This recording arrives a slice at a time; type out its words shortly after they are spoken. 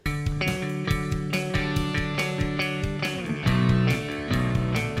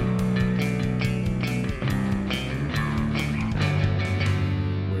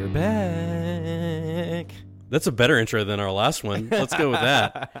That's a better intro than our last one. Let's go with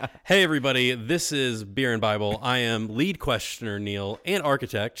that. Hey, everybody. This is Beer and Bible. I am lead questioner, Neil, and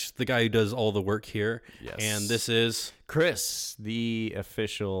architect, the guy who does all the work here. Yes. And this is... Chris, the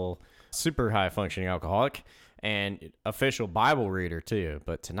official super high-functioning alcoholic and official Bible reader, too.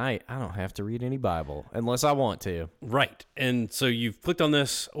 But tonight, I don't have to read any Bible unless I want to. Right. And so you've clicked on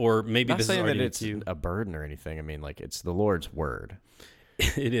this, or maybe Not this is saying already that it's you. a burden or anything. I mean, like, it's the Lord's word.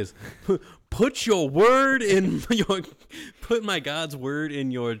 It is. Put your word in your... Put my God's word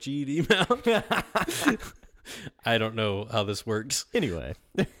in your GD mouth. I don't know how this works. Anyway.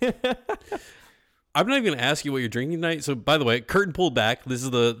 I'm not even going to ask you what you're drinking tonight. So, by the way, curtain pulled back. This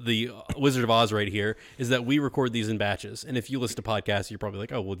is the Wizard of Oz right here, is that we record these in batches. And if you listen to podcasts, you're probably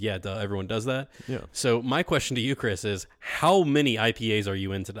like, oh, well, yeah, duh, everyone does that. Yeah. So my question to you, Chris, is how many IPAs are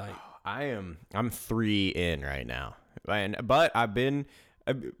you in tonight? I'm 3 in right now. But I've been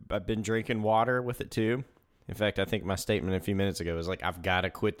drinking water with it, too. In fact, I think my statement a few minutes ago was like, I've got to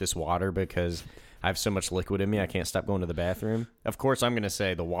quit this water because I have so much liquid in me, I can't stop going to the bathroom. Of course, I'm going to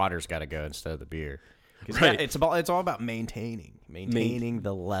say the water's got to go instead of the beer. Right. It's all about maintaining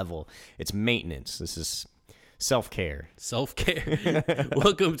the level. It's maintenance. This is self-care. Self-care.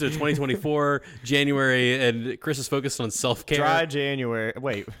 Welcome to 2024, January, and Chris is focused on self-care. Dry January.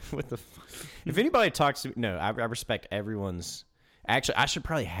 Wait, what the if anybody talks to me, no, I respect everyone's. Actually, I should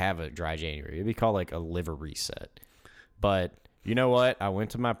probably have a dry January. It'd be called like a liver reset. But you know what? I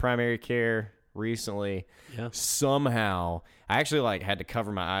went to my primary care recently. Yeah. Somehow, I actually had to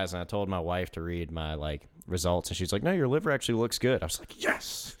cover my eyes, and I told my wife to read my results, and she's like, "No, your liver actually looks good." I was like,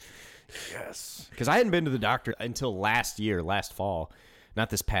 "Yes, yes," because I hadn't been to the doctor until last fall, not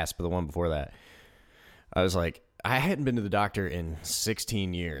this past, but the one before that. I was like, I hadn't been to the doctor in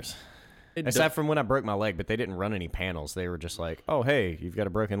 16 years. Except from when I broke my leg, but they didn't run any panels. They were just like, oh, hey, you've got a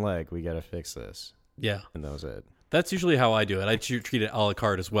broken leg. We got to fix this. Yeah. And that was it. That's usually how I do it. I treat it a la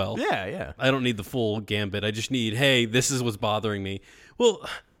carte as well. Yeah, yeah. I don't need the full gambit. I just need, hey, this is what's bothering me. Well,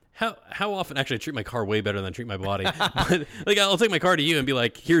 how often, actually, I treat my car way better than I treat my body. But, I'll take my car to you and be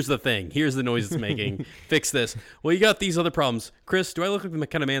like, here's the thing. Here's the noise it's making. Fix this. Well, you got these other problems. Chris, do I look like the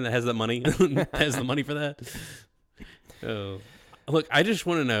kind of man that has that money? Has the money for that? Oh. Look, I just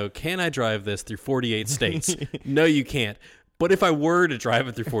want to know, can I drive this through 48 states? No, you can't. But if I were to drive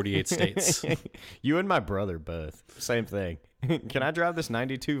it through 48 states. You and my brother both. Same thing. Can I drive this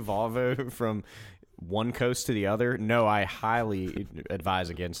 92 Volvo from one coast to the other? No, I highly advise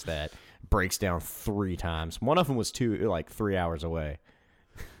against that. Breaks down 3 times. One of them was 3 hours away.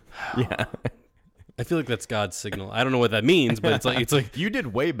 Yeah. I feel like that's God's signal. I don't know what that means, but it's like You did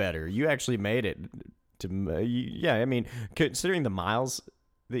way better. You actually made it. Yeah, I mean, considering the miles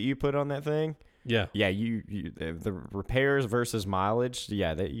that you put on that thing, yeah, you the repairs versus mileage,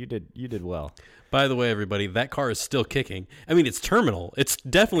 yeah, that you did well. By the way, everybody, that car is still kicking. I mean, it's terminal. It's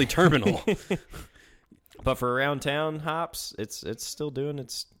definitely terminal. But for around town hops, it's still doing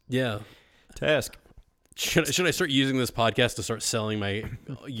its task. Should I start using this podcast to start selling my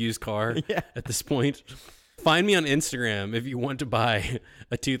used car at this point? Find me on Instagram if you want to buy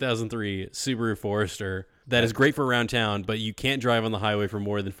a 2003 Subaru Forester that is great for around town, but you can't drive on the highway for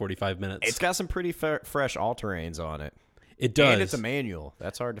more than 45 minutes. It's got some pretty fresh all-terrains on it. It does. And it's a manual.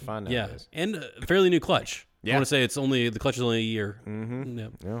 That's hard to find nowadays. Yeah, and a fairly new clutch. Yeah. I want to say the clutch is only a year. Mm-hmm.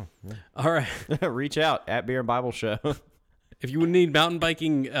 Yeah. Yeah. All right. Reach out at Beer and Bible Show. If you would need mountain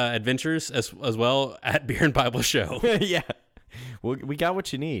biking adventures as well, at Beer and Bible Show. Yeah. We got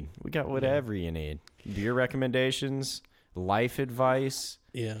what you need. We got whatever you need. Beer recommendations, life advice.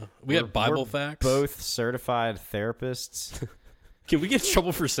 Yeah. We got Bible facts. Both certified therapists. Can we get in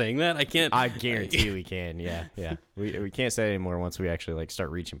trouble for saying that? I can't. I guarantee we can. Yeah. We can't say it anymore once we actually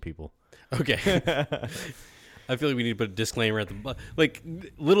start reaching people. Okay. I feel like we need to put a disclaimer at the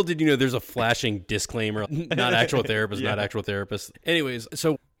little did you know there's a flashing disclaimer, not actual therapist, not actual therapist. Anyways,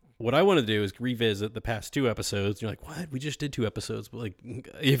 so what I want to do is revisit the past 2 episodes. You're like, what? We just did 2 episodes. But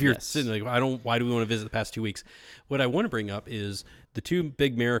if you're sitting like, why do we want to visit the past 2 weeks? What I want to bring up is the 2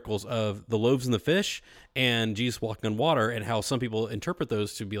 big miracles of the loaves and the fish and Jesus walking on water, and how some people interpret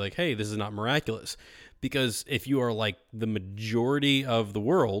those to be like, hey, this is not miraculous. Because if you are like the majority of the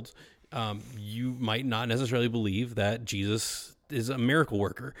world, you might not necessarily believe that Jesus is a miracle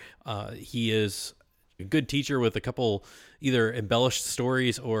worker. He is a good teacher with a couple either embellished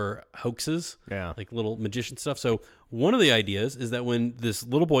stories or hoaxes, like little magician stuff. So one of the ideas is that when this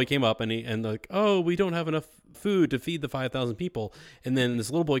little boy came up and like, oh, we don't have enough food to feed the 5,000 people, and then this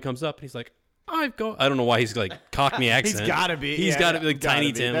little boy comes up and he's like, I don't know why he's like Cockney accent. He's got to be. He's got to be like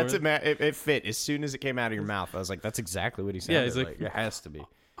Tiny Tim. That's it fit as soon as it came out of your mouth. I was like, that's exactly what he sounded like. It has to be.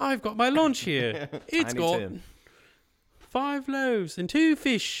 I've got my lunch here. It's Tiny got Tim. 5 loaves and 2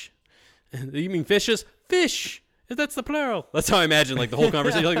 fish. You mean fishes? Fish. That's the plural. That's how I imagine like the whole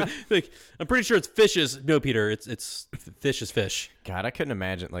conversation. like I'm pretty sure it's fishes. No, Peter, it's fish is fish. God, I couldn't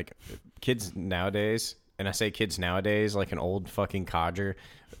imagine like kids nowadays, and I say kids nowadays like an old fucking codger.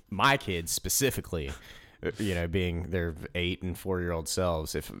 My kids specifically, being their 8 and 4-year-old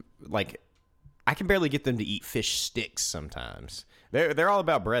selves. If like, I can barely get them to eat fish sticks sometimes. They're all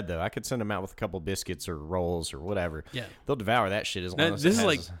about bread though. I could send them out with a couple biscuits or rolls or whatever. Yeah, they'll devour that shit as long now, as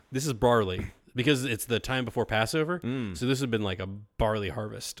this is barley. Because it's the time before Passover, so this would have been like a barley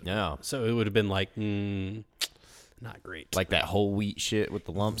harvest. Yeah. So it would have been like, not great. Like that whole wheat shit with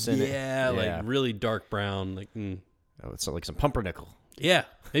the lumps in it. Yeah, like really dark brown. Like, Oh, it's like some pumpernickel. yeah,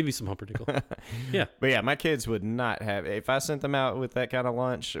 maybe some pumpernickel. Yeah. But yeah, my kids would not have, if I sent them out with that kind of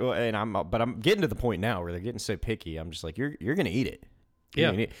lunch, and I'm getting to the point now where they're getting so picky. I'm just like, you're going to eat it.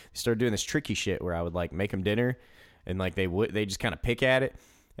 Yeah. They started doing this tricky shit where I would like make them dinner and like they just kind of pick at it.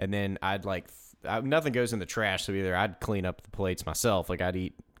 And then I'd like, nothing goes in the trash. So either I'd clean up the plates myself, like I'd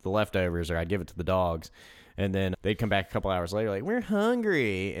eat the leftovers, or I'd give it to the dogs. And then they'd come back a couple hours later, like, we're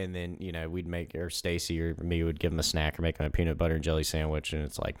hungry. And then, we'd make, or Stacy or me would give them a snack or make them a peanut butter and jelly sandwich. And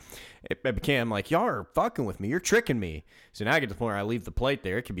it's like, it became like, y'all are fucking with me. You're tricking me. So now I get to the point where I leave the plate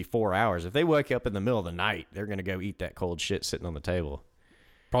there. It could be 4 hours. If they wake up in the middle of the night, they're going to go eat that cold shit sitting on the table.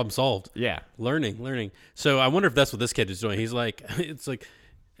 Problem solved. Yeah. Learning. So I wonder if that's what this kid is doing. He's like, it's like,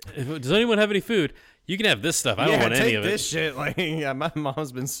 does anyone have any food? You can have this stuff. I don't want any of it. This shit. Like, yeah, my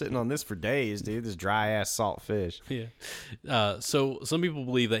mom's been sitting on this for days, dude. This dry ass salt fish. Yeah. So some people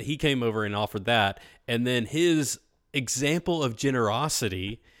believe that he came over and offered that, and then his example of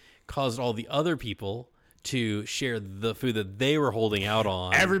generosity caused all the other people to share the food that they were holding out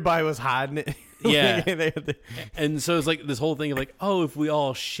on. Everybody was hiding it. Yeah. And so it's like this whole thing of like, oh, if we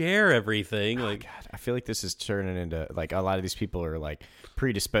all share everything, like, God, I feel like this is turning into like a lot of these people are like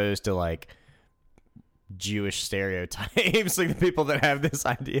predisposed to like Jewish stereotypes. Like the people that have this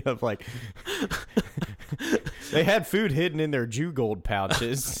idea of like they had food hidden in their Jew gold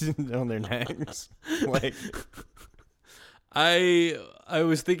pouches on their necks. Like I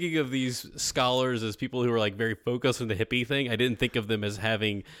was thinking of these scholars as people who were like very focused on the hippie thing. I didn't think of them as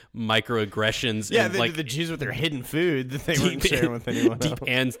having microaggressions. Yeah, and like the Jews with their hidden food that they weren't sharing with anyone else.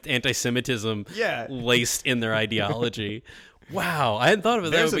 Deep anti-Semitism laced in their ideology. Wow, I hadn't thought of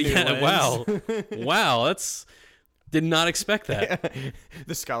it that way. Yeah, wow, that's did not expect that.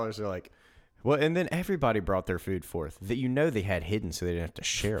 The scholars are like, well, and then everybody brought their food forth that they had hidden, so they didn't have to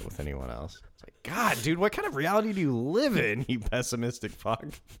share it with anyone else. It's like, God, dude, what kind of reality do you live in, you pessimistic fuck?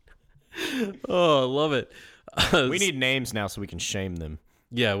 Oh, I love it. We need names now so we can shame them.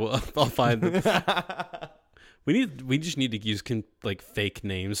 Yeah, well, I'll find them. We just need to use fake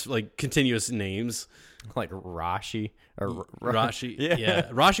names, like continuous names, like Rashi or Rashi. Yeah,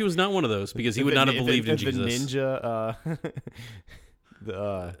 Rashi was not one of those because he would not have believed in Jesus. The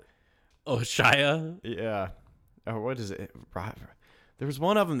ninja, Shia. Yeah. Oh, what is it? There was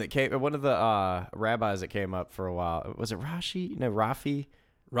one of them that came. One of the rabbis that came up for a while. Was it Rashi? No, Rafi.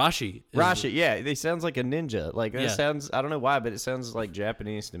 Rashi. Yeah. They sounds like a ninja. Like it sounds. I don't know why, but it sounds like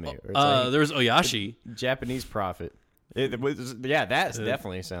Japanese to me. There's Oyashi, Japanese prophet. That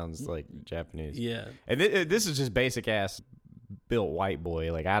definitely sounds like Japanese. Yeah. And this is just basic ass built white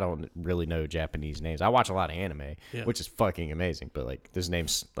boy. Like I don't really know Japanese names. I watch a lot of anime, which is fucking amazing. But like this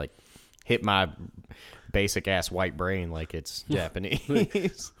name's like hit my basic ass white brain like it's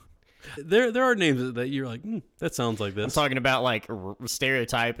Japanese. There are names that you're like, that sounds like this. I'm talking about like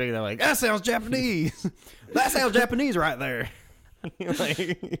stereotyping. They're like, that sounds Japanese. That sounds Japanese right there.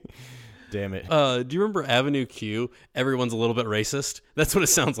 Like, damn it. Do you remember Avenue Q? Everyone's a little bit racist. That's what it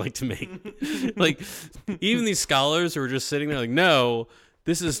sounds like to me. Like even these scholars who are just sitting there like, no,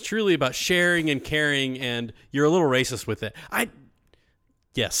 this is truly about sharing and caring, and you're a little racist with it.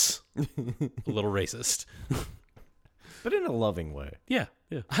 Yes, a little racist. But in a loving way. Yeah.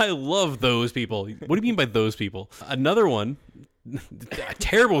 I love those people. What do you mean by those people? Another one,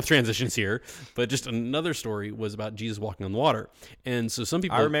 terrible transitions here, but just another story was about Jesus walking on the water. And so some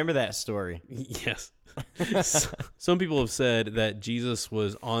people... I remember that story. Yes. Some people have said that Jesus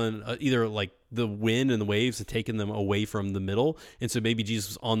was on either like the wind and the waves had taken them away from the middle. And so maybe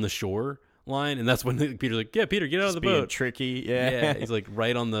Jesus was on the shore line, and that's when Peter's like, yeah, Peter, get out of the boat. Tricky. Yeah, he's like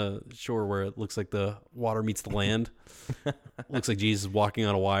right on the shore where it looks like the water meets the land. Looks like Jesus is walking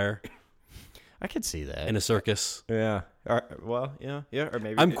on a wire. I could see that in a circus. Yeah. Or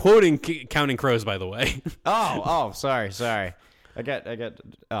maybe I'm quoting Counting Crows, by the way. Oh, sorry. I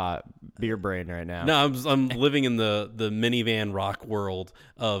got beer brain right now. No, I'm living in the minivan rock world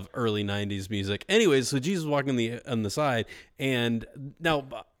of early '90s music. Anyways, so Jesus walking on the side, and now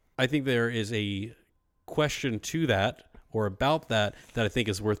I think there is a question to that or about that I think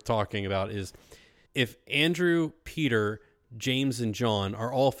is worth talking about. Is if Andrew, Peter, James, and John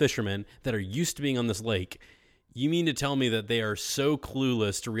are all fishermen that are used to being on this lake, you mean to tell me that they are so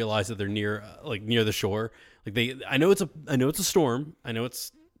clueless to realize that they're near the shore? Like I know it's a storm. I know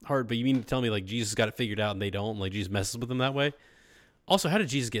it's hard, but you mean to tell me like Jesus got it figured out and they don't? Like Jesus messes with them that way? Also, how did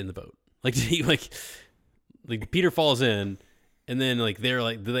Jesus get in the boat? Like did he like Peter falls in, and then like they're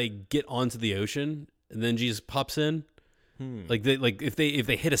like, do they get onto the ocean and then Jesus pops in? Like if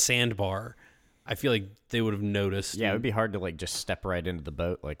they hit a sandbar, I feel like they would have noticed. Yeah, it would be hard to like just step right into the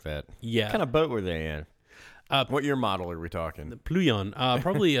boat like that. Yeah. What kind of boat were they in? What year model are we talking? Pluyon.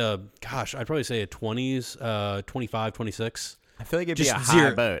 Probably, I'd probably say a 20s, 25, 26. I feel like it'd Just be a high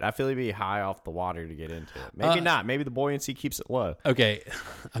zero. boat. I feel like it'd be high off the water to get into it. Maybe not. Maybe the buoyancy keeps it low. Okay,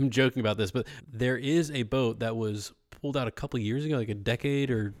 I'm joking about this, but there is a boat that was pulled out a couple years ago, like a decade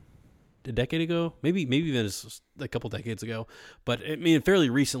ago, maybe even just a couple decades ago. But I mean, fairly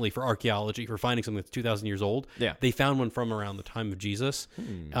recently for archaeology, for finding something that's 2,000 years old. Yeah, they found one from around the time of Jesus.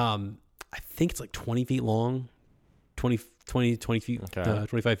 I think it's like 20 feet long, 20 feet, okay.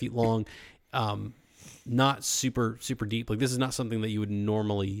 25 feet long. Not super deep. Like this is not something that you would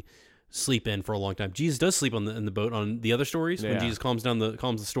normally sleep in for a long time. Jesus does sleep in the boat on the other stories when Jesus calms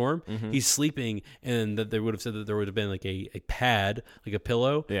the storm. He's sleeping, and that they would have said that there would have been like a pad, like a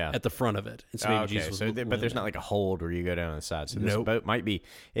pillow, at the front of it. And so maybe Jesus was but there's not like a hold where you go down on the side. So this Nope. boat might be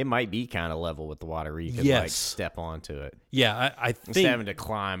kind of level with the water where you could like step onto it. Yeah, I Instead think of having to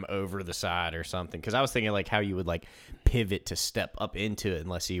climb over the side or something. Because I was thinking like how you would like pivot to step up into it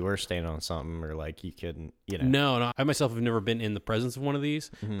unless you were standing on something or like you couldn't, you know. No, I myself have never been in the presence of one of these,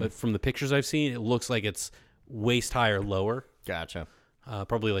 but from the pictures I've seen, it looks like it's waist high or lower. Gotcha.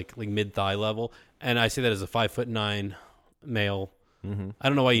 Probably like mid thigh level. And I say that as a 5'9" male. I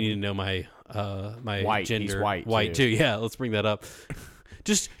don't know why you need to know my my White. gender. He's white too. Yeah, let's bring that up.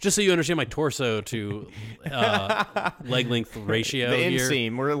 Just so you understand my torso to leg length ratio. The here.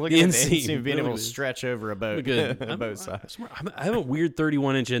 inseam. We're looking at the inseam. inseam being able to Look at stretch over a boat. Good. A boat side. I have a weird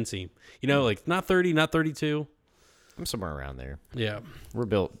 31-inch inseam. You know, like not 30, not 32. I'm somewhere around there. Yeah. We're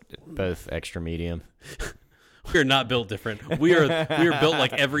built both extra medium. We are not built different. We are built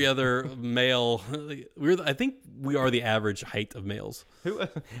like every other male. I think we are the average height of males.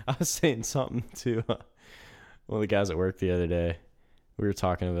 I was saying something to one of the guys at work the other day. We were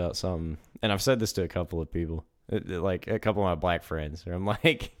talking about something, and I've said this to a couple of people, like a couple of my black friends. Where I'm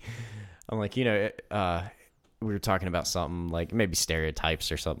like, you know, we were talking about something like maybe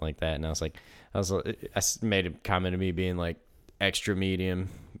stereotypes or something like that, and I made a comment of me being like extra medium,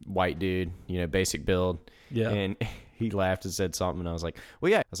 white dude, you know, basic build. Yeah. And he laughed and said something, and I was like,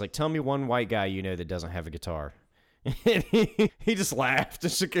 well, yeah. I was like, tell me one white guy you know that doesn't have a guitar. And he just laughed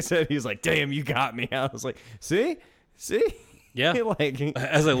and shook his head. He was like, damn, you got me. I was like, see? Yeah. Like,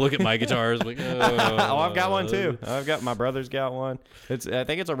 as I look at my guitars, I'm like, oh, I've got one too. My brother's got one. I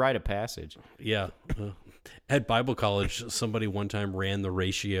think it's a rite of passage. Yeah. At Bible college, somebody one time ran the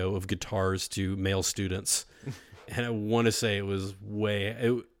ratio of guitars to male students, and I want to say it was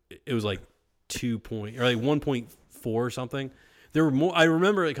it was like 1.4 or something. There were more. I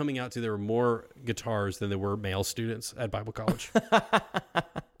remember it coming out there were more guitars than there were male students at Bible college.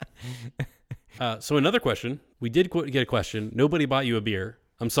 So another question. We did get a question. Nobody bought you a beer.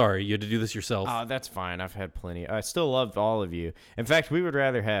 I'm sorry. You had to do this yourself. Oh, that's fine. I've had plenty. I still love all of you. In fact, we would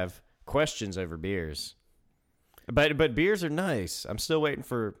rather have questions over beers. But beers are nice. I'm still waiting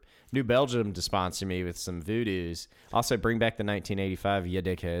for New Belgium to sponsor me with some Voodoos. Also, bring back the 1985, ya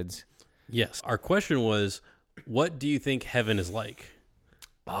dickheads. Yes. Our question was, what do you think heaven is like?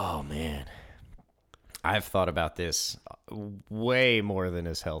 Oh, man. I've thought about this way more than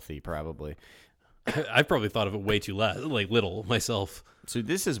is healthy, probably. I've probably thought of it way too little myself. So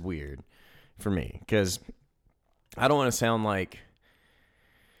this is weird for me because I don't want to sound like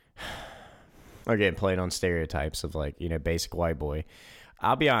again playing on stereotypes of like, you know, basic white boy.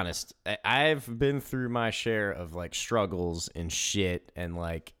 I'll be honest. I've been through my share of like struggles and shit and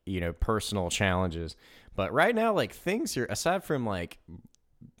like, you know, personal challenges. But right now, like things are, aside from like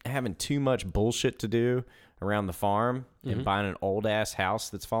having too much bullshit to do around the farm and buying an old ass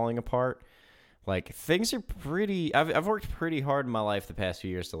house that's falling apart. Like things are pretty. I've worked pretty hard in my life the past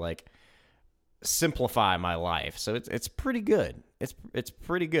few years to like simplify my life, so it's pretty good. It's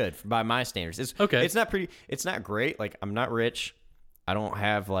pretty good by my standards. It's okay. It's not pretty. It's not great. Like I'm not rich. I don't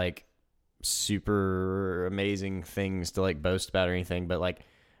have like super amazing things to like boast about or anything, but like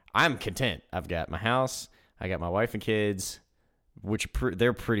I'm content. I've got my house, I got my wife and kids, which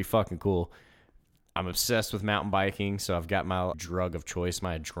they're pretty fucking cool. I'm obsessed with mountain biking, so I've got my drug of choice,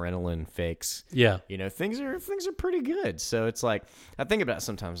 my adrenaline fix. Yeah. You know, things are pretty good. So it's like I think about it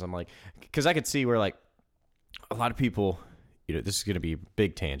sometimes. I'm like, because I could see where like a lot of people, you know, this is going to be a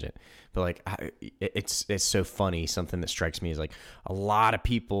big tangent, but like it's so funny. Something that strikes me is like a lot of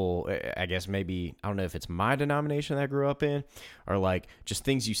people, I guess maybe, I don't know if it's my denomination that I grew up in or like just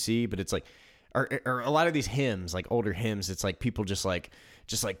things you see, but it's like, or a lot of these hymns, like older hymns, it's like people just like,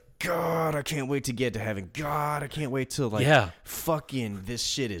 God, I can't wait to get to heaven. God, I can't wait till like, fucking this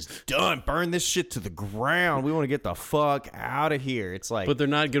shit is done. Burn this shit to the ground. We want to get the fuck out of here. It's like, but they're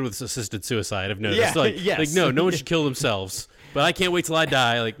not good with assisted suicide. I've noticed. Yeah, like, yes. like no one should kill themselves. But I can't wait till I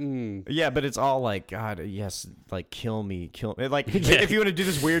die. Like, yeah, but it's all like, God, yes, like kill me. Like, if you want to do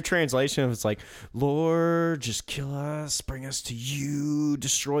this weird translation, it's like, Lord, just kill us, bring us to you,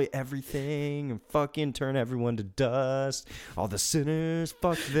 destroy everything, and fucking turn everyone to dust. All the sinners,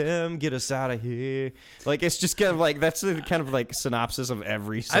 fuck them, get us out of here. Like, it's just kind of like that's the kind of like synopsis of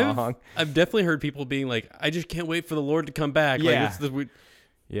every song. I've definitely heard people being like, I just can't wait for the Lord to come back. Yeah. Like,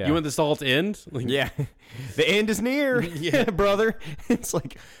 Yeah. You want this all to end? Like, yeah. The end is near, Yeah. brother. It's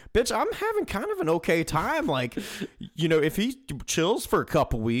like, bitch, I'm having kind of an okay time. Like, you know, if he chills for a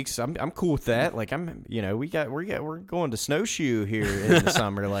couple weeks, I'm cool with that. Like, you know, we're going to Snowshoe here in the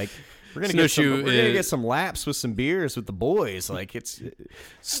summer. Like, we're gonna get some laps with some beers with the boys. Like, it's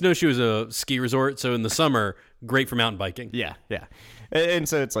Snowshoe is a ski resort, so in the summer, great for mountain biking. yeah. And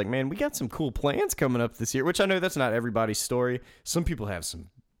so it's like, man, we got some cool plans coming up this year, which I know that's not everybody's story. Some people have some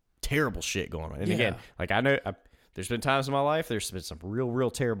terrible shit going on. And again, like I know there's been times in my life there's been some real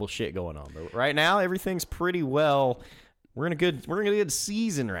terrible shit going on. But right now everything's pretty well. We're in a good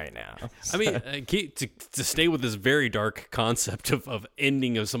season right now. I mean, to stay with this very dark concept of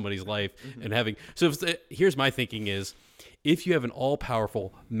ending of somebody's life and having. So here's my thinking is, if you have an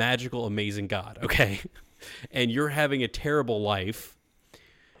all-powerful, magical, amazing God, okay, and you're having a terrible life,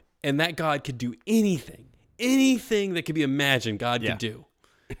 and that God could do anything that could be imagined God could do.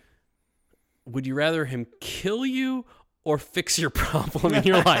 Would you rather him kill you or fix your problem in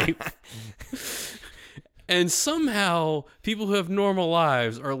your life? And somehow people who have normal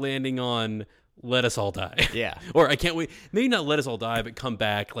lives are landing on let us all die. Yeah. Or I can't wait. Maybe not let us all die, but come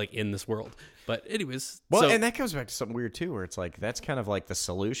back like in this world. But anyways. Well, and that goes back to something weird too, where it's like, that's kind of like the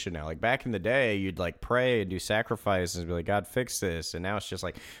solution now. Like back in the day, you'd like pray and do sacrifices and be like, God, fix this. And now it's just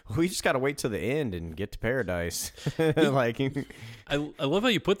like, we just got to wait till the end and get to paradise. Like, I love how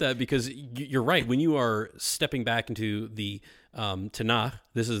you put that, because you're right. When you are stepping back into the Tanakh,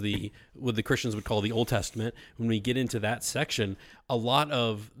 this is what the Christians would call the Old Testament. When we get into that section, a lot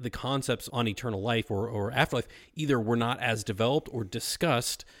of the concepts on eternal life or afterlife either were not as developed or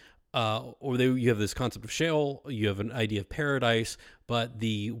discussed, or you have this concept of Sheol, you have an idea of paradise, but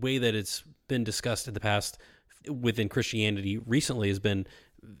the way that it's been discussed in the past within Christianity recently is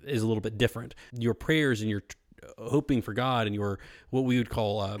a little bit different. Your prayers and your hoping for God and your what we would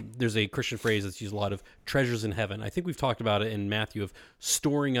call there's a Christian phrase that's used a lot of treasures in heaven. I think we've talked about it in Matthew of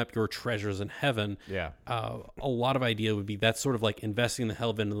storing up your treasures in heaven. Yeah. A lot of idea would be that's sort of like investing in the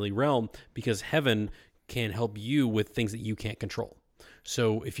heavenly realm, because heaven can help you with things that you can't control.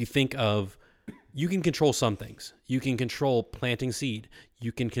 So if you think of, you can control some things. You can control planting seed.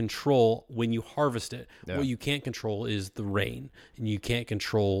 You can control when you harvest it. Yeah. What you can't control is the rain, and you can't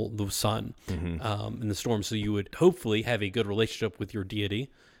control the sun and the storm. So you would hopefully have a good relationship with your deity,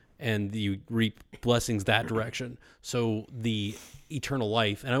 and you reap blessings that direction. So the eternal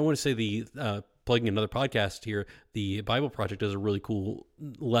life, and I want to say plugging another podcast here, the Bible Project does a really cool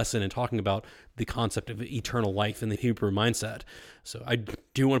lesson in talking about the concept of eternal life in the Hebrew mindset. So I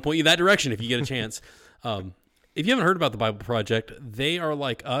do want to point you that direction if you get a chance. If you haven't heard about the Bible Project, they are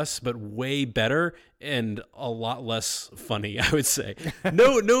like us, but way better and a lot less funny, I would say.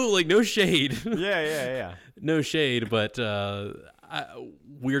 No shade. Yeah. No shade, but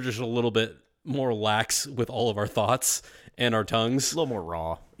we're just a little bit more lax with all of our thoughts and our tongues. A little more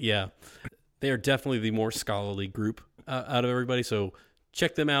raw. Yeah. They are definitely the more scholarly group out of everybody, so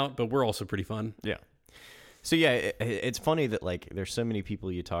check them out, but we're also pretty fun. Yeah. So yeah, it's funny that like there's so many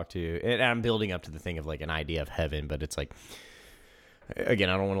people you talk to, and I'm building up to the thing of like an idea of heaven, but it's like, again,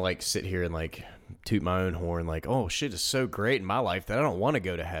 I don't want to like sit here and like toot my own horn, like, oh, shit is so great in my life that I don't want to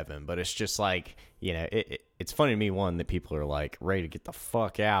go to heaven. But it's just like, you know, it's funny to me, one, that people are like ready to get the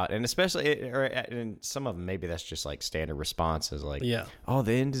fuck out. And especially, and some of them, maybe that's just like standard responses, like, Yeah. oh,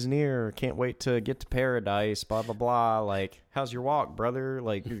 the end is near. Can't wait to get to paradise, blah, blah, blah. Like, how's your walk, brother?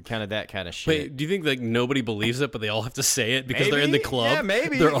 Like, kind of that kind of shit. Wait, do you think like nobody believes it, but they all have to say it because they're in the club? Yeah,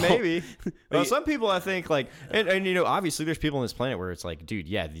 maybe, They're all- maybe. Well, some people, I think, like, and you know, obviously, there's people on this planet where it's like, dude,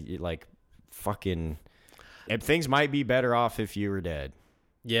 yeah, like, fucking, and things might be better off if you were dead.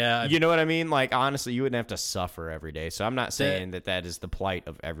 Yeah. You know what I mean? Like, honestly, you wouldn't have to suffer every day. So I'm not saying that is the plight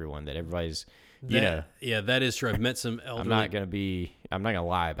of everyone. That everybody's, you know. Yeah, that is true. I've met some elderly. I'm not gonna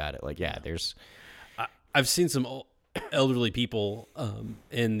lie about it. Like, yeah, there's. I've seen some elderly people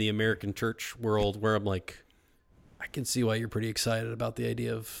in the American church world where I'm like, I can see why you're pretty excited about the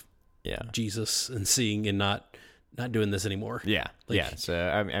idea of Jesus and seeing and not doing this anymore. Yeah, Like- yeah. So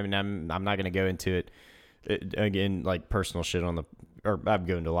I mean, I'm not gonna go into it again, like personal shit on the. Or I'm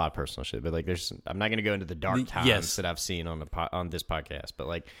going to a lot of personal shit, but like, I'm not going to go into the dark times that I've seen on this podcast, but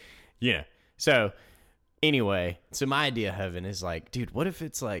like, you know. So anyway, so my idea of heaven is like, dude, what if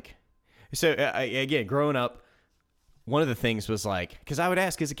it's like, so again, growing up, one of the things was like, because I would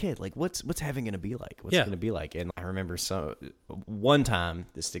ask as a kid, like, what's heaven going to be like? What's it going to be like? And I remember one time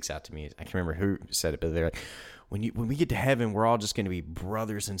this sticks out to me. I can't remember who said it, but they're like, when we get to heaven, we're all just going to be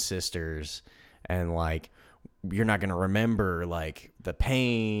brothers and sisters, and like, you're not going to remember like the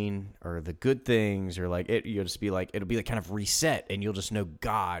pain or the good things, or like you'll just be like, it'll be like kind of reset, and you'll just know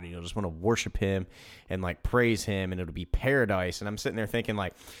God, and you'll just want to worship him and like praise him, and it'll be paradise. And I'm sitting there thinking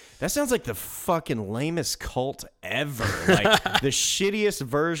like, that sounds like the fucking lamest cult ever. Like the shittiest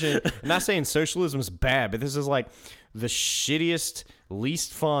version. I'm not saying socialism is bad, but this is like the shittiest,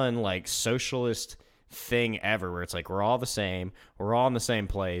 least fun, like socialist thing ever, where it's like, we're all the same. We're all in the same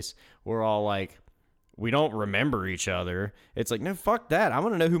place. We're all like, we don't remember each other. It's like, no, fuck that. I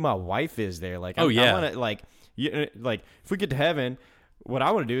want to know who my wife is there. Like, I want to like if we get to heaven, what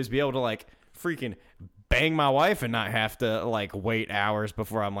I want to do is be able to like freaking bang my wife and not have to like wait hours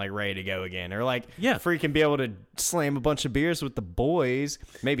before I'm like ready to go again, or like freaking be able to slam a bunch of beers with the boys,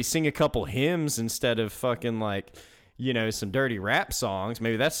 maybe sing a couple hymns instead of fucking like, you know, some dirty rap songs.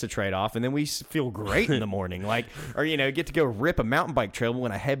 Maybe that's the trade-off. And then we feel great in the morning. Like, or, you know, get to go rip a mountain bike trail.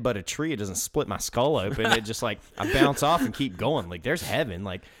 When I headbutt a tree, it doesn't split my skull open. It just, like, I bounce off and keep going. Like, there's heaven.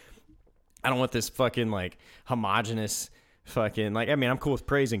 Like, I don't want this fucking, like, homogenous fucking, like, I mean, I'm cool with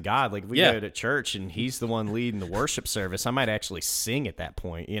praising God. Like, if we go to church and he's the one leading the worship service, I might actually sing at that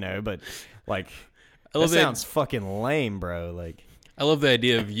point, you know? But, like, that sounds fucking lame, bro. Like, I love the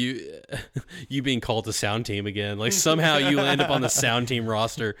idea of you being called to sound team again. Like somehow you end up on the sound team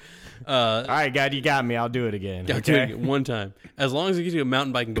roster. All right, God, you got me. I'll do it again. I'll do it one time. As long as you get to go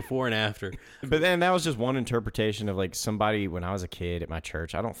mountain biking before and after. But then that was just one interpretation of like somebody when I was a kid at my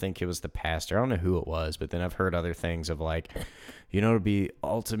church. I don't think it was the pastor. I don't know who it was, but then I've heard other things of like, you know, it'll be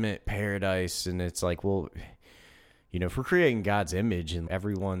ultimate paradise. And it's like, well, you know, if we're creating God's image and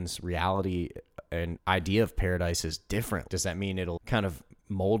everyone's reality and idea of paradise is different, does that mean it'll kind of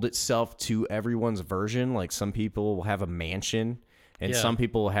mold itself to everyone's version? Like some people will have a mansion and some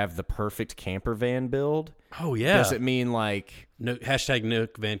people will have the perfect camper van build. Oh, yeah. Does it mean like... No, hashtag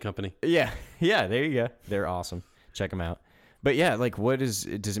Nook Van Company. Yeah. Yeah, there you go. They're awesome. Check them out. But yeah, like does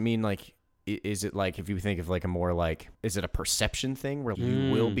it mean like... Is it like, if you think of like a more like... Is it a perception thing where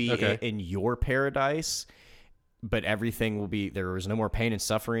you will be in your paradise... But everything will be, there is no more pain and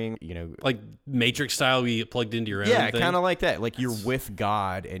suffering, you know. Like Matrix style, we plugged into your own thing. thing. Kind of like that. Like you're with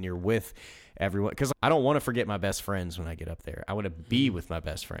God and you're with everyone. Because I don't want to forget my best friends when I get up there. I want to be with my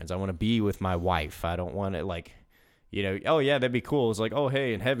best friends. I want to be with my wife. I don't want to like, you know, oh yeah, that'd be cool. It's like, oh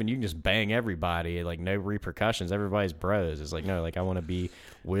hey, in heaven you can just bang everybody. Like no repercussions. Everybody's bros. It's like, no, like I want to be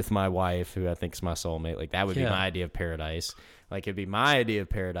with my wife who I think is my soulmate. Like that would be my idea of paradise. Like it'd be my idea of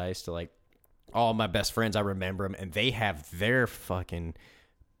paradise to like, all my best friends, I remember them, and they have their fucking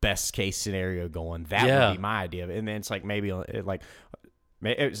best case scenario going. That would be my idea of it. And then it's like maybe like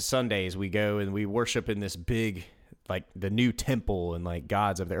Sundays we go and we worship in this big, like the new temple and like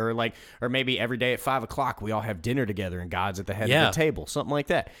God's up there, or maybe every day at 5:00 we all have dinner together and God's at the head of the table, something like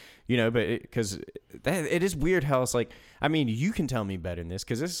that. You know, but because it is weird how it's like. I mean, you can tell me better than this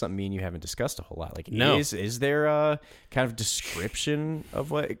because this is something me and you haven't discussed a whole lot. Like, is there a kind of description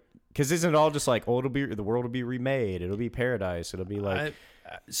of what? Because isn't it all just like, oh, it'll be the world will be remade, it'll be paradise, it'll be like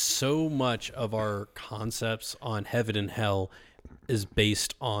so much of our concepts on heaven and hell is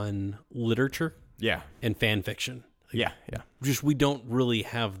based on literature, and fan fiction. Just we don't really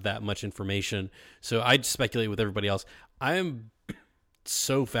have that much information, so I'd speculate with everybody else. I'm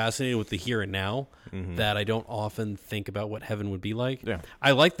so fascinated with the here and now that I don't often think about what heaven would be like. Yeah.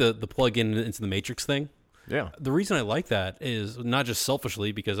 I like the plug in into the Matrix thing. Yeah. The reason I like that is not just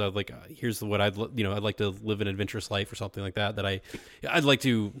selfishly because I like here's what I'd like to live an adventurous life or something like that. I'd like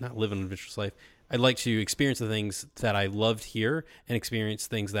to not live an adventurous life. I'd like to experience the things that I loved here and experience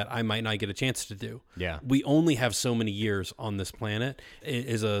things that I might not get a chance to do. Yeah. We only have so many years on this planet. It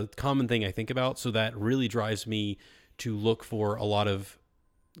is a common thing I think about. So that really drives me to look for a lot of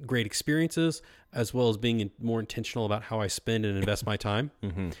great experiences as well as being more intentional about how I spend and invest my time.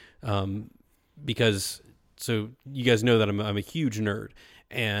 Because so you guys know that I'm a huge nerd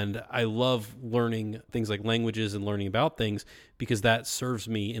and I love learning things like languages and learning about things because that serves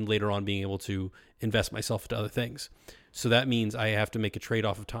me in later on being able to invest myself into other things. So that means I have to make a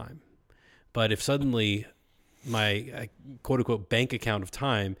trade-off of time. But if suddenly my quote unquote bank account of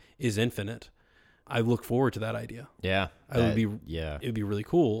time is infinite, I look forward to that idea. Yeah. It would be really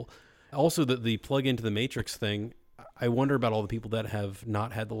cool. Also the plug into the Matrix thing, I wonder about all the people that have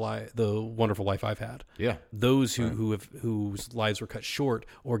not had the wonderful life I've had. Yeah. Those whose lives were cut short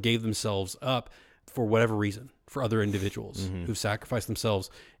or gave themselves up for whatever reason for other individuals who've sacrificed themselves.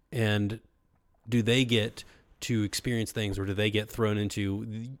 And do they get to experience things or do they get thrown into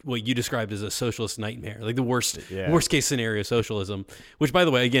what you described as a socialist nightmare, like the worst case scenario socialism, which by the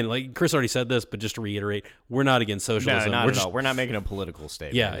way, again, like Chris already said this, but just to reiterate, we're not against socialism. No, not at all. We're not making a political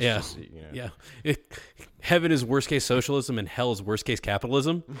statement. Yeah. Heaven is worst case socialism and hell is worst case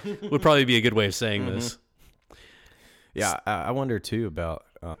capitalism would probably be a good way of saying this. Yeah. I wonder too about,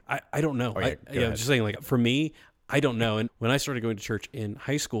 I don't know. Oh, yeah, go ahead. Just saying, like, for me, I don't know. And when I started going to church in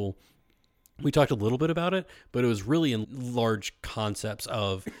high school, we talked a little bit about it, but it was really in large concepts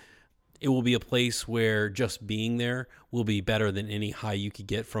of it will be a place where just being there will be better than any high you could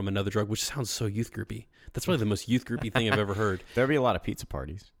get from another drug, which sounds so youth groupy. That's probably the most youth groupy thing I've ever heard. There'll be a lot of pizza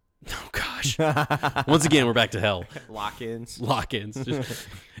parties. Oh, gosh. Once again, we're back to hell. Lock-ins. Just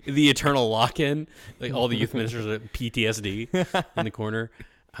the eternal lock-in. Like all the youth ministers are PTSD in the corner.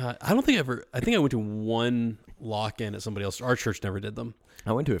 I think I went to one lock-in at somebody else. Our church never did them.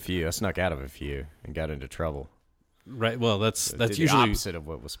 I went to a few. I snuck out of a few and got into trouble. Right. Well, that's Did usually the opposite of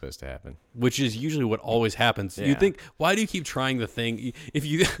what was supposed to happen. Which is usually what always happens. Yeah. You think, why do you keep trying the thing? If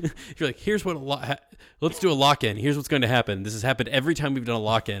you're like, here's what let's do a lock-in. Here's what's going to happen. This has happened every time we've done a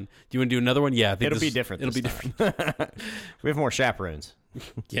lock-in. Do you want to do another one? Yeah, I think It'll be different. It'll be different. We have more chaperones.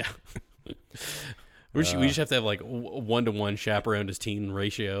 Yeah. We just have to have like 1-to-1 chaperone to teen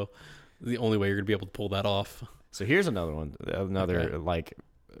ratio. The only way you're going to be able to pull that off. So here's another one, like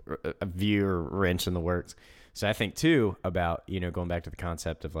a view or wrench in the works. So I think too about, going back to the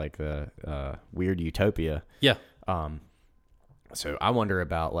concept of like the weird utopia. Yeah. So I wonder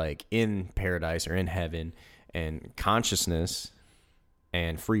about like in paradise or in heaven and consciousness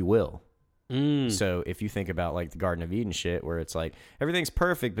and free will. So if you think about like the Garden of Eden shit where it's like everything's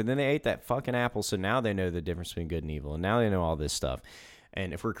perfect, but then they ate that fucking apple. So now they know the difference between good and evil. And now they know all this stuff.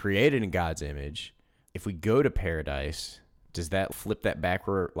 And if we're created in God's image, if we go to paradise, does that flip that back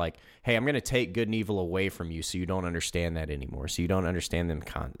where like, hey, I'm going to take good and evil away from you so you don't understand that anymore. So you don't understand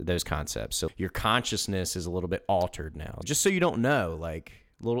those concepts. So your consciousness is a little bit altered now. Just so you don't know, like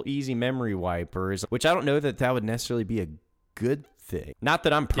little easy memory wipers, which I don't know that would necessarily be a good thing. Not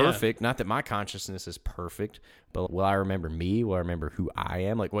that I'm perfect, not that my consciousness is perfect, but will I remember me? Will I remember who I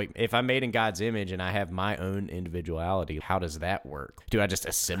am? Like, wait, if I'm made in God's image and I have my own individuality, how does that work? Do I just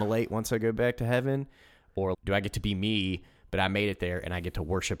assimilate once I go back to heaven? Or do I get to be me, but I made it there and I get to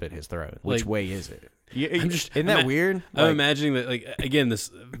worship at his throne? Which way is it? Isn't that weird? I'm imagining that, like, again,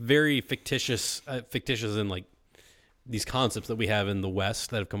 this very fictitious in like these concepts that we have in the West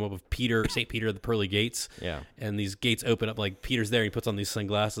that have come up with St. Peter, the pearly gates. Yeah. And these gates open up, like Peter's there, and he puts on these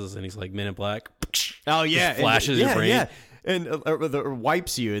sunglasses and he's like Men in Black. Oh, yeah. Just flashes your brain. Yeah. And or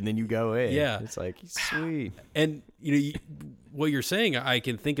wipes you and then you go in. Yeah. It's like, sweet. And, what you're saying, I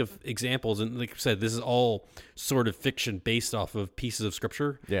can think of examples. And like I said, this is all sort of fiction based off of pieces of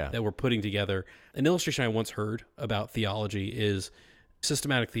scripture that we're putting together. An illustration I once heard about theology is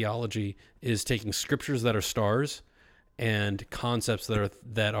systematic theology is taking scriptures that are stars and concepts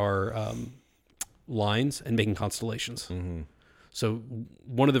that are lines and making constellations. Mm-hmm. So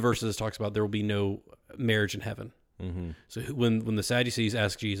one of the verses talks about there will be no marriage in heaven. Mm-hmm. So when the Sadducees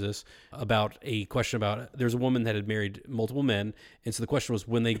asked Jesus about a question about, there's a woman that had married multiple men, and so the question was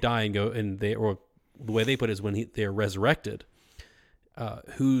when they die and go or the way they put it is when they are resurrected,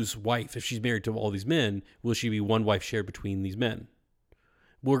 whose wife, if she's married to all these men, will she be one wife shared between these men?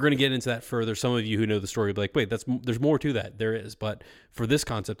 We're going to get into that further. Some of you who know the story will be like, wait, there's more to that. There is. But for this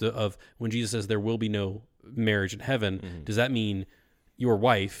concept of when Jesus says there will be no marriage in heaven, does that mean your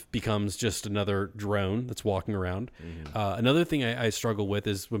wife becomes just another drone that's walking around. Another thing I struggle with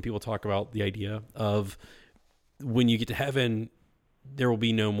is when people talk about the idea of when you get to heaven, there will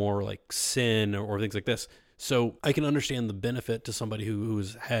be no more like sin or things like this. So I can understand the benefit to somebody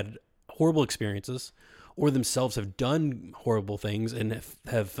who's had horrible experiences or themselves have done horrible things and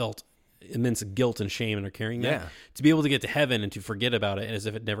have felt immense guilt and shame and are carrying that, to be able to get to heaven and to forget about it as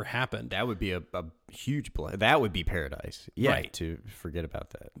if it never happened. That would be a huge blessing. That would be paradise. Yeah, Right. to forget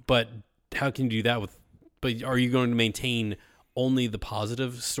about that. But how can you do that but are you going to maintain only the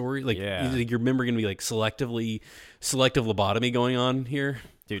positive story? Like, Yeah. your memory going to be like selective lobotomy going on here?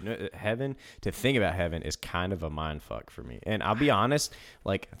 Dude, no, heaven, to think about heaven is kind of a mind fuck for me. And I'll be honest,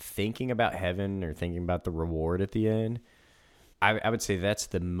 like thinking about heaven or thinking about the reward at the end, I would say that's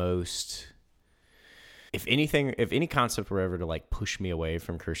the most, if any concept were ever to like push me away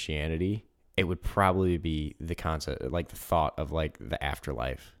from Christianity, it would probably be the concept, like the thought of like the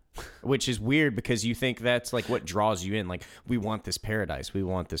afterlife, which is weird because you think that's like what draws you in. Like, we want this paradise.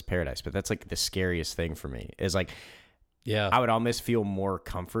 But that's like the scariest thing for me is like, Yeah. I would almost feel more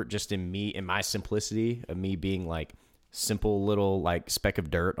comfort just in my simplicity of me being like simple little like speck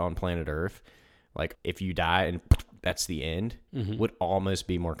of dirt on planet Earth. Like, if you die and that's the end, would almost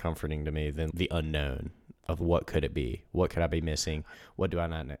be more comforting to me than the unknown of what could it be? What could I be missing? What do I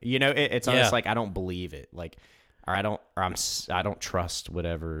not know? You know, it's almost like I don't believe it. Like, or I don't trust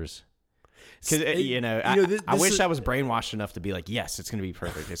whatever's. Because I wish I was brainwashed enough to be like, yes, it's gonna be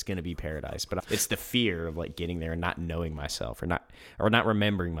perfect. It's gonna be paradise. But it's the fear of like getting there and not knowing myself, or not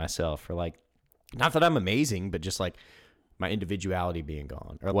remembering myself, or like, not that I'm amazing, but just like my individuality being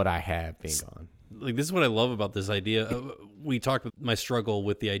gone, or what I have being gone. Like, this is what I love about this idea. We talked about my struggle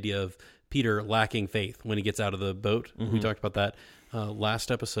with the idea of Peter lacking faith when he gets out of the boat. We talked about that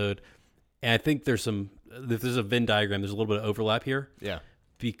last episode. And I think there's a Venn diagram. There's a little bit of overlap here. Yeah.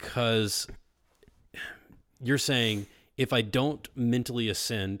 Because you're saying, if I don't mentally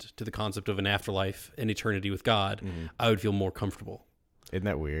ascend to the concept of an afterlife and eternity with God, I would feel more comfortable. Isn't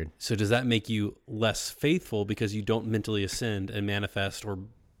that weird? So does that make you less faithful because you don't mentally ascend and manifest or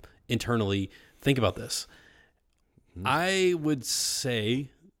internally think about this? I would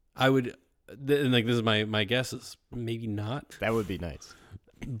say and like, this is my guess, is maybe not. That would be nice.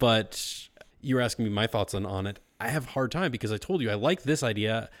 But you were asking me my thoughts on it. I have a hard time because I told you I like this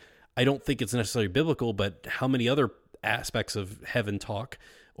idea. I don't think it's necessarily biblical, but how many other aspects of heaven talk,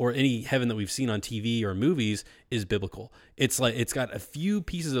 or any heaven that we've seen on TV or movies, is biblical? It's like it's got a few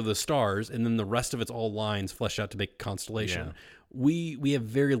pieces of the stars, and then the rest of it's all lines fleshed out to make a constellation. Yeah. We have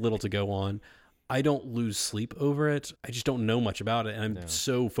very little to go on. I don't lose sleep over it. I just don't know much about it, and I'm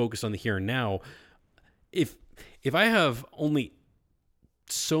so focused on the here and now. If I have only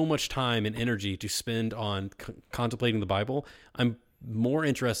so much time and energy to spend on contemplating the Bible, I'm more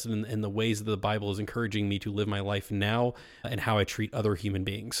interested in the ways that the Bible is encouraging me to live my life now and how I treat other human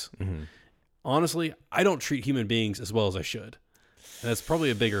beings. Honestly, I don't treat human beings as well as I should. And that's probably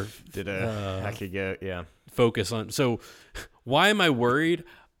a bigger I could go, yeah. focus on. So why am I worried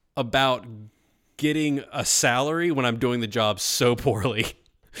about getting a salary when I'm doing the job so poorly?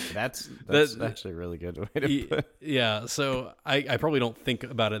 That's actually a really good way to put it. Yeah, so I probably don't think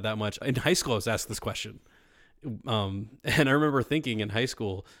about it that much. In high school, I was asked this question. And I remember thinking in high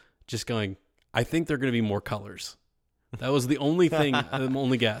school, just going, I think there are going to be more colors. That was the only thing, the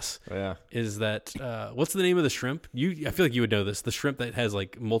only guess. Yeah. Is that, what's the name of the shrimp? I feel like you would know this. The shrimp that has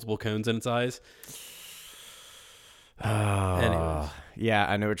like multiple cones in its eyes. Anyways. Yeah,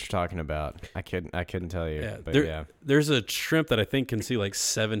 I know what you're talking about. I couldn't tell you. Yeah, But there's a shrimp that I think can see like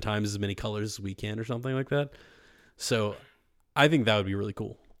 7 times as many colors as we can, or something like that. So I think that would be really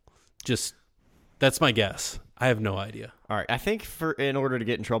cool. Just, that's my guess. I have no idea. All right. I think in order to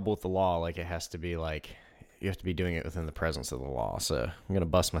get in trouble with the law, like, it has to be like, you have to be doing it within the presence of the law. So I'm going to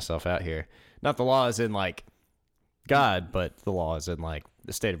bust myself out here. Not the law is in like God, but the law is in like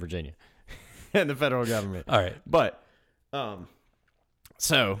the state of Virginia and the federal government. All right. But,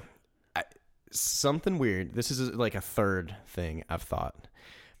 something weird. This is like a third thing I've thought.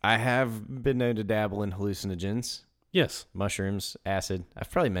 I have been known to dabble in hallucinogens. Yes. Mushrooms, acid. I've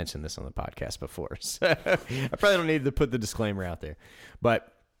probably mentioned this on the podcast before, so I probably don't need to put the disclaimer out there.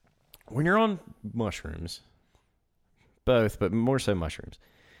 But when you're on mushrooms, both, but more so mushrooms,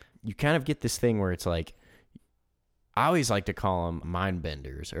 you kind of get this thing where it's like, I always like to call them mind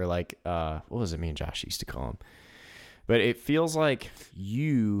benders, or like, what was it me and Josh used to call them? But it feels like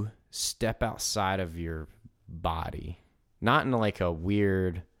you step outside of your body, not in like a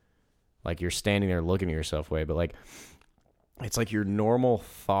weird, like you're standing there looking at yourself way, but like it's like your normal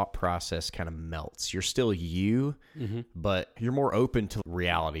thought process kind of melts. You're still you, but you're more open to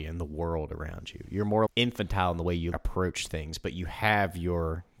reality and the world around you. You're more infantile in the way you approach things, but you have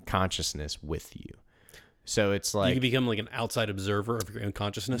your consciousness with you. So it's like... You can become like an outside observer of your own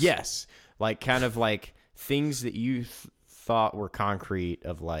consciousness? Yes. Like kind of like things that you thought were concrete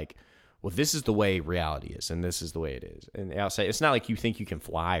of like, well, this is the way reality is, and this is the way it is. And I'll say, it's not like you think you can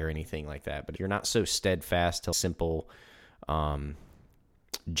fly or anything like that, but you're not so steadfast to simple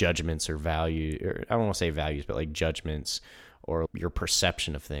judgments or value, or I don't want to say values, but like judgments or your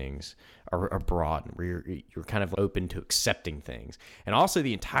perception of things are broad, where you're kind of open to accepting things. And also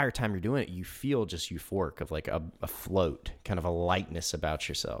the entire time you're doing it, you feel just euphoric of like a float, kind of a lightness about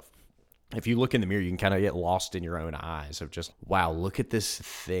yourself. If you look in the mirror, you can kind of get lost in your own eyes of just, wow, look at this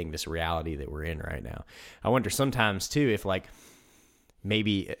thing, this reality that we're in right now. I wonder sometimes too, if like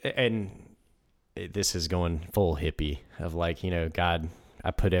maybe, and this is going full hippie of like, you know, God,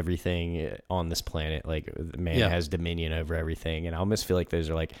 I put everything on this planet, like man has dominion over everything. And I almost feel like those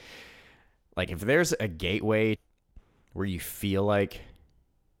are like if there's a gateway where you feel like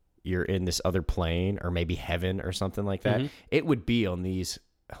you're in this other plane or maybe heaven or something like that, it would be on these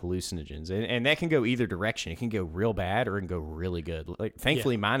hallucinogens. And that can go either direction. It can go real bad or it can go really good. Like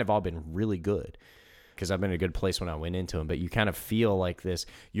thankfully mine have all been really good because I've been in a good place when I went into them, but you kind of feel like this,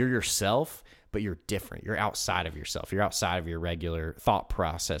 you're yourself, but you're different. You're outside of yourself. You're outside of your regular thought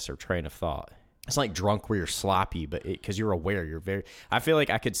process or train of thought. It's like drunk where you're sloppy, but because you're aware, I feel like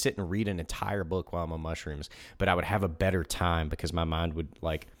I could sit and read an entire book while I'm on mushrooms, but I would have a better time because my mind would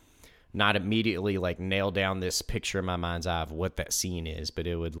like not immediately like nail down this picture in my mind's eye of what that scene is, but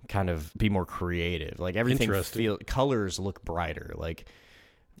it would kind of be more creative. Like everything colors look brighter. Like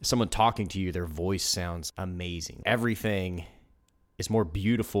someone talking to you, their voice sounds amazing. Everything is more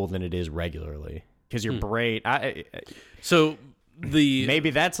beautiful than it is regularly because your brain.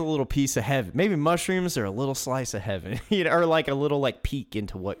 Maybe that's a little piece of heaven. Maybe mushrooms are a little slice of heaven, you know, or like a little like peek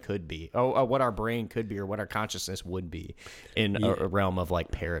into what could be, what our brain could be, or what our consciousness would be in a realm of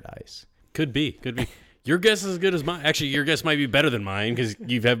like paradise. Could be. Your guess is as good as mine. Actually, your guess might be better than mine because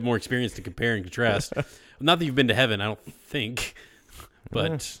you've had more experience to compare and contrast. Not that you've been to heaven, I don't think,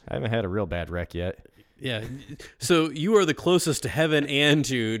 but I haven't had a real bad wreck yet. Yeah. So you are the closest to heaven and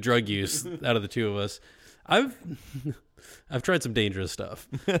to drug use out of the two of us. I've tried some dangerous stuff,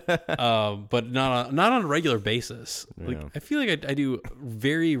 but not on a regular basis. Like I feel like I do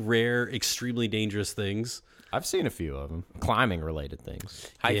very rare, extremely dangerous things. I've seen a few of them, climbing related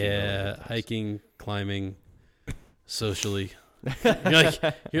things. Hiking, climbing, socially.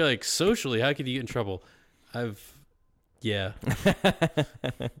 You're like socially. How could you get in trouble? But yeah,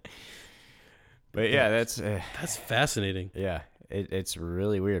 that's fascinating. Yeah, it's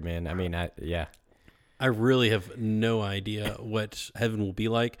really weird, man. I mean, I really have no idea what heaven will be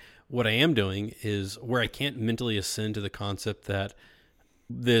like. What I am doing is where I can't mentally ascend to the concept that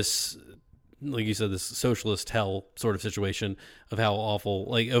this, like you said, this socialist hell sort of situation of how awful,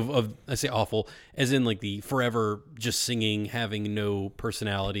 like I say awful, as in like the forever just singing, having no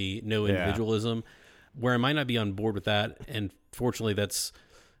personality, no individualism, where I might not be on board with that. And fortunately that's...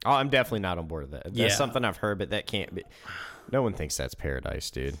 Oh, I'm definitely not on board with that. That's something I've heard, but that can't be... No one thinks that's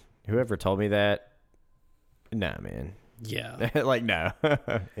paradise, dude. Whoever told me that, nah, man. Yeah. Like, no.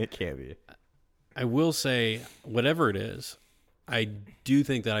 It can't be. I will say, whatever it is, I do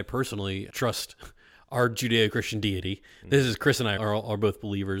think that I personally trust our Judeo-Christian deity. This is Chris and I are both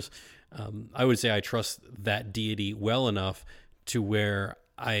believers. I would say I trust that deity well enough to where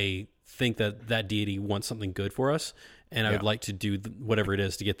I think that deity wants something good for us, and I would like to do whatever it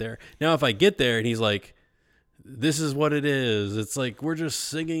is to get there. Now, if I get there and he's like, this is what it is, it's like we're just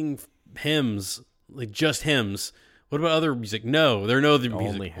singing hymns, like just hymns. What about other music? No, there are no other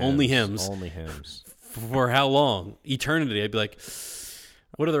music. Only hymns. Only hymns. For how long? Eternity. I'd be like,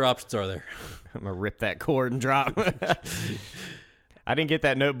 what other options are there? I'm going to rip that cord and drop. I didn't get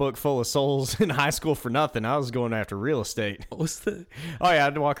that notebook full of souls in high school for nothing. I was going after real estate. What was the... Oh, yeah. I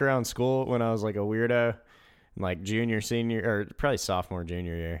had to walk around school when I was like a weirdo, like junior, senior, or probably sophomore,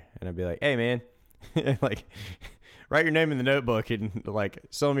 junior year. And I'd be like, hey, man, like... write your name in the notebook and like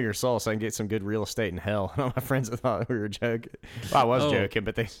sell me your soul so I can get some good real estate in hell. And all my friends thought we were joking. Well, I was joking,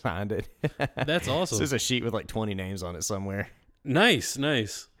 but they signed it. That's awesome. There's a sheet with like 20 names on it somewhere. Nice.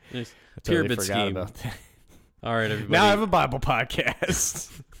 I totally Pyramid forgot scheme. about that. All right, everybody. Now I have a Bible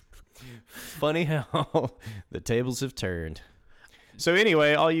podcast. Funny how the tables have turned. So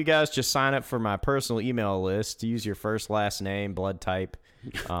anyway, all you guys just sign up for my personal email list. Use your first, last name, blood type.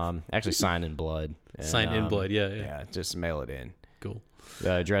 Actually sign in blood. And, sign in blood, yeah. Yeah, just mail it in. Cool.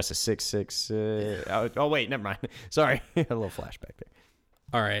 Address is 66. Oh, wait, never mind. Sorry. A little flashback there.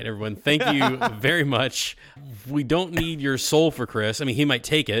 All right, everyone. Thank you very much. We don't need your soul for Chris. I mean, he might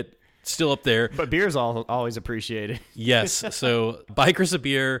take it. Still up there. But beer's always appreciated. Yes. So buy Chris a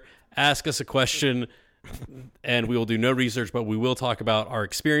beer, ask us a question, and we will do no research, but we will talk about our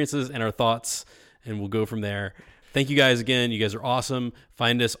experiences and our thoughts, and we'll go from there. Thank you guys again. You guys are awesome.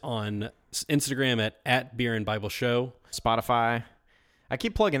 Find us on Instagram at Beer and Bible Show. Spotify. I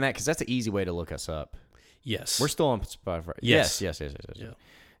keep plugging that because that's the easy way to look us up. Yes. We're still on Spotify. Yes. Yes.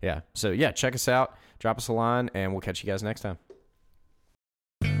 Yeah. So, yeah, check us out. Drop us a line, and we'll catch you guys next time.